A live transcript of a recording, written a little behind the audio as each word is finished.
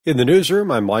In the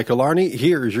newsroom, I'm Michael Arney.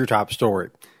 Here's your top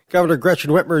story. Governor Gretchen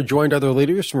Whitmer joined other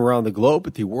leaders from around the globe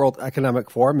at the World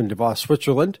Economic Forum in Davos,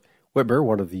 Switzerland. Whitmer,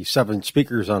 one of the 7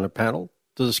 speakers on a panel,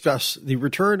 to discuss the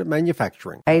return of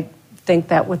manufacturing. I think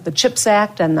that with the CHIPS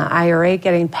Act and the IRA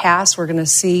getting passed, we're going to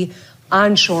see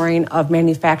onshoring of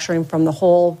manufacturing from the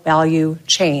whole value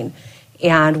chain.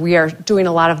 And we are doing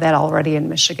a lot of that already in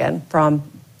Michigan, from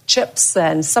chips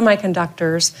and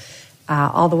semiconductors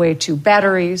all the way to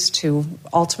batteries, to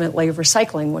ultimately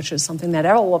recycling, which is something that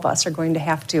all of us are going to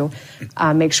have to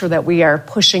make sure that we are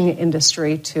pushing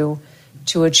industry to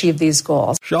achieve these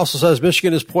goals. She also says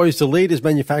Michigan is poised to lead as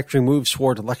manufacturing moves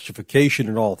toward electrification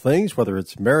in all things, whether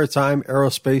it's maritime,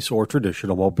 aerospace, or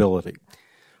traditional mobility.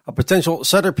 A potential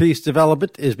centerpiece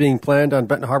development is being planned on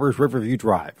Benton Harbor's Riverview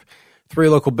Drive. 3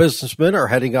 local businessmen are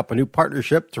heading up a new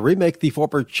partnership to remake the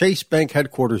former Chase Bank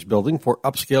headquarters building for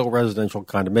upscale residential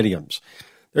condominiums.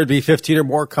 There'd be 15 or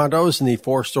more condos in the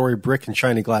 4-story brick and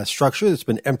shiny glass structure that's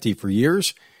been empty for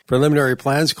years. Preliminary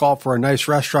plans call for a nice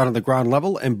restaurant on the ground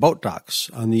level and boat docks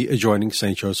on the adjoining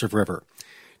St. Joseph River.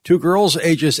 2 girls,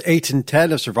 ages 8 and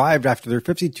 10, have survived after their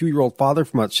 52-year-old father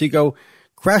from Otsego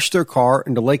crashed their car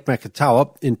into Lake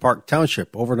Makatawa in Park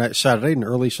Township overnight Saturday and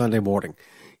early Sunday morning.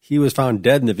 He was found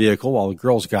dead in the vehicle while the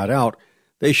girls got out.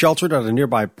 They sheltered on a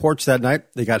nearby porch that night.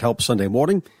 They got help Sunday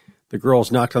morning. The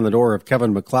girls knocked on the door of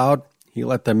Kevin McLeod. He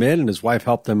let them in, and his wife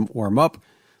helped them warm up.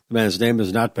 The man's name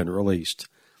has not been released.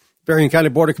 Berrien County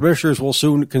Board of Commissioners will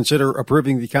soon consider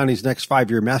approving the county's next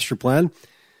 5-year master plan.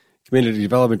 Community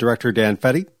Development Director Dan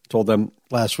Fetty told them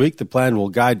last week the plan will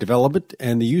guide development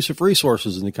and the use of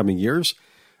resources in the coming years.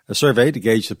 A survey to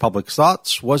gauge the public's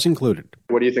thoughts was included.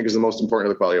 What do you think is the most important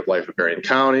to the quality of life of Berrien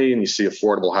County? And you see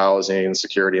affordable housing,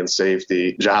 security and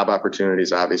safety, job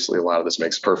opportunities. Obviously, a lot of this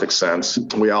makes perfect sense.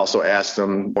 We also asked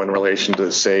them in relation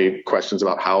to, say, questions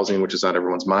about housing, which is on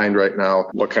everyone's mind right now.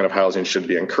 What kind of housing should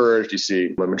be encouraged? You see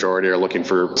the majority are looking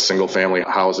for single-family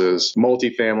houses,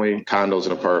 multifamily, condos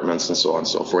and apartments, and so on and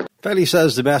so forth. Fetty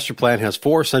says the master plan has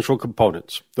 4 central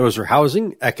components. Those are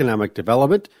housing, economic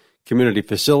development, community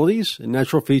facilities, and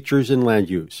natural features and land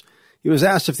use. He was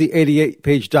asked if the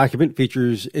 88-page document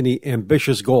features any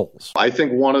ambitious goals. I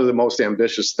think one of the most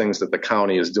ambitious things that the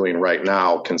county is doing right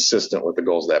now, consistent with the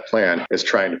goals of that plan, is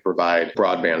trying to provide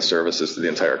broadband services to the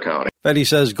entire county. Fetty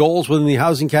says goals within the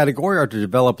housing category are to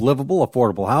develop livable,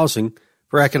 affordable housing.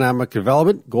 For economic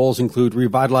development, goals include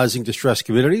revitalizing distressed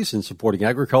communities and supporting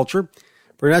agriculture.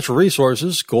 For natural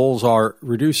resources, goals are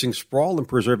reducing sprawl and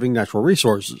preserving natural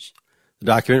resources. The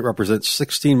document represents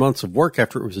 16 months of work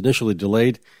after it was initially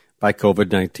delayed by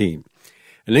COVID-19.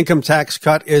 An income tax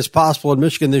cut is possible in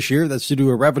Michigan this year. That's due to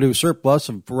a revenue surplus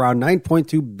of around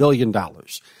 $9.2 billion.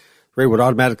 The rate would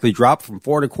automatically drop from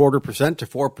 4.25% to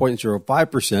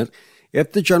 4.05%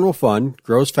 if the general fund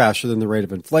grows faster than the rate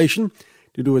of inflation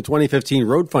due to a 2015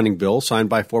 road funding bill signed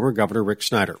by former Governor Rick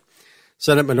Snyder.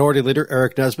 Senate Minority Leader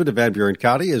Eric Nesbitt of Van Buren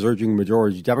County is urging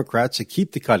majority Democrats to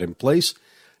keep the cut in place.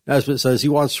 Nesbitt says he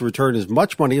wants to return as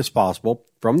much money as possible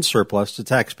from the surplus to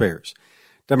taxpayers.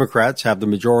 Democrats have the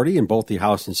majority in both the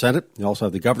House and Senate. They also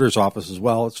have the governor's office as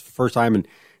well. It's the first time in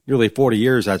nearly 40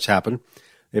 years that's happened.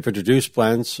 They've introduced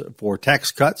plans for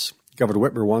tax cuts. Governor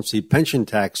Whitmer wants the pension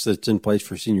tax that's in place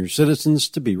for senior citizens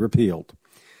to be repealed.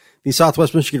 The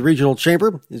Southwest Michigan Regional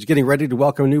Chamber is getting ready to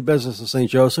welcome a new business in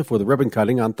St. Joseph with a ribbon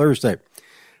cutting on Thursday.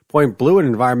 Point Blue, an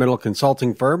environmental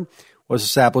consulting firm, was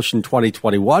established in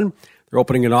 2021. They're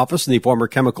opening an office in the former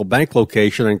Chemical Bank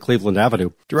location on Cleveland Avenue.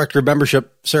 Director of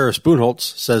Membership Sarah Spoonholtz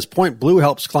says Point Blue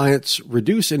helps clients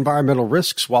reduce environmental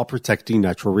risks while protecting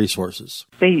natural resources.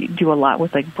 They do a lot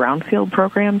with brownfield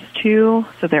programs too.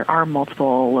 So there are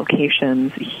multiple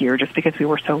locations here just because we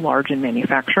were so large in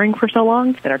manufacturing for so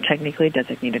long that are technically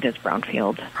designated as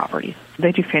brownfield properties.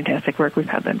 They do fantastic work. We've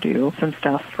had them do some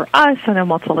stuff for us. I know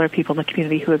multiple other people in the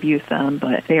community who have used them,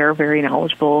 but they are very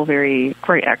knowledgeable, very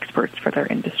great experts for their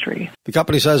industry. The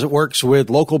company says it works with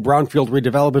local brownfield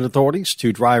redevelopment authorities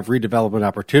to drive redevelopment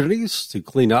opportunities, to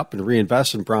clean up and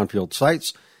reinvest in brownfield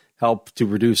sites, help to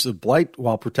reduce the blight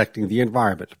while protecting the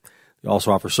environment. They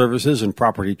also offer services in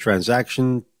property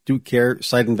transaction, due care,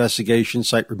 site investigation,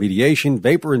 site remediation,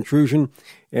 vapor intrusion,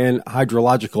 and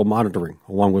hydrological monitoring,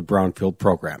 along with brownfield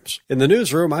programs. In the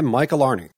newsroom, I'm Michael Arney.